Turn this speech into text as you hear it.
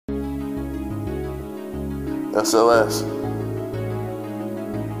SOS.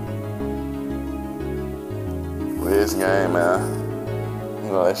 This game, man.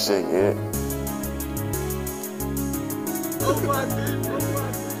 You know that shit get. Oh my goodness.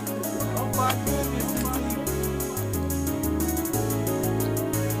 Oh my goodness.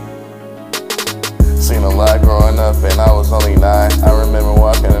 Seen a lot growing up and I was only 9. I remember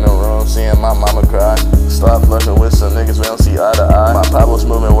walking in the room, seeing my mama cry. Start flipping with some niggas, we don't see eye to eye. My pop was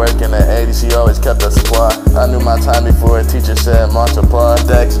moving, working at 80, she always kept a supply. I knew my time before a teacher said multiply.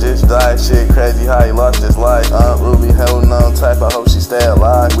 Dex just died, shit crazy how he lost his life. Ruby holding on tight, I hope she stay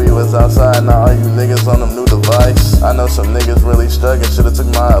alive. We was outside, now all you niggas on them new device. I know some niggas really struggling, should've took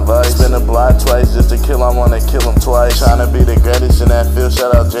my advice. Spin the block twice just to kill, I wanna kill him twice. Tryna be the greatest in that field,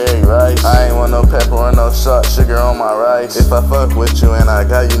 shout out Jerry Rice. I ain't want no pepper or no salt, sugar on my rice. If I fuck with you and I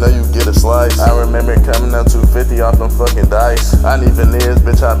got you, know you get a slice. I remember coming up 250 off them fucking dice. I need veneers,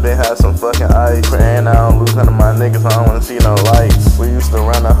 bitch, I been had some fucking ice. Praying I don't lose none of my niggas, I don't wanna see no lights. We used to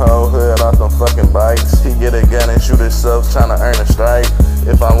run the whole hood off them fucking bikes. He get a gun and shoot himself, tryna earn a strike.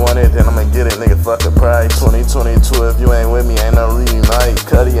 If I want it, then I'ma get it, nigga, fuck the price. 2022, if you ain't with me, ain't no reunite.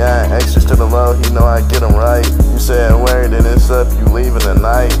 Cuddy, I ain't extras to the low, he know I get him right. You said word, then it's up, you leaving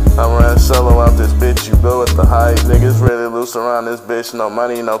tonight. I run solo out this bitch, you go with the hype. Niggas really loose around this bitch, no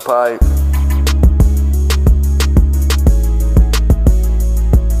money, no pipe.